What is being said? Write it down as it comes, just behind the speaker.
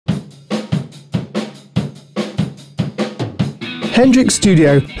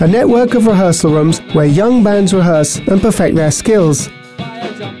HendrixStudio, a network of rehearsal rooms where young bands rehearse and perfect their skills.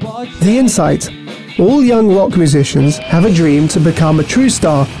 The insight: all young rock musicians have a dream to become a true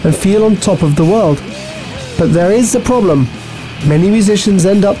star and feel on top of the world. But there is a problem. Many musicians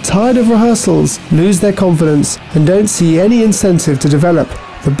end up tired of rehearsals, lose their confidence, and don't see any incentive to develop.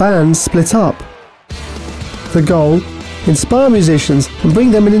 The bands split up. The goal: inspire musicians and bring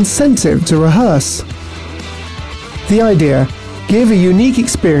them an incentive to rehearse. The idea: give a unique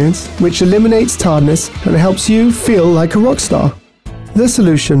experience which eliminates tiredness and helps you feel like a rock star. The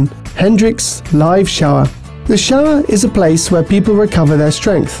solution: HendrixLiveShower. The shower is a place where people recover their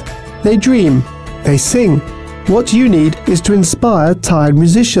strength. They dream, they sing. What you need is to inspire tired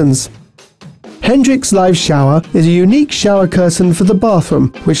musicians. HendrixLiveShower is a unique shower curtain for the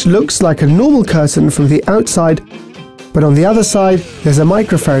bathroom, which looks like a normal curtain from the outside, but on the other side there's a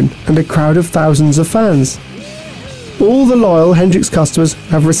microphone and a crowd of thousands of fans. All the loyal Hendrix customers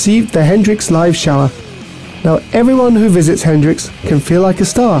have received the HendrixLiveShower. Now everyone who visits Hendrix can feel like a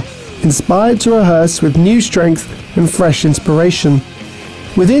star, inspired to rehearse with new strength and fresh inspiration.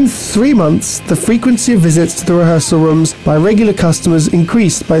 Within 3 months, the frequency of visits to the rehearsal rooms by regular customers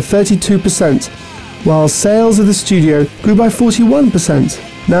increased by 32%, while sales of the studio grew by 41%.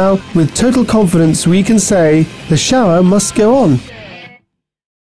 Now, with total confidence, we can say the shower must go on.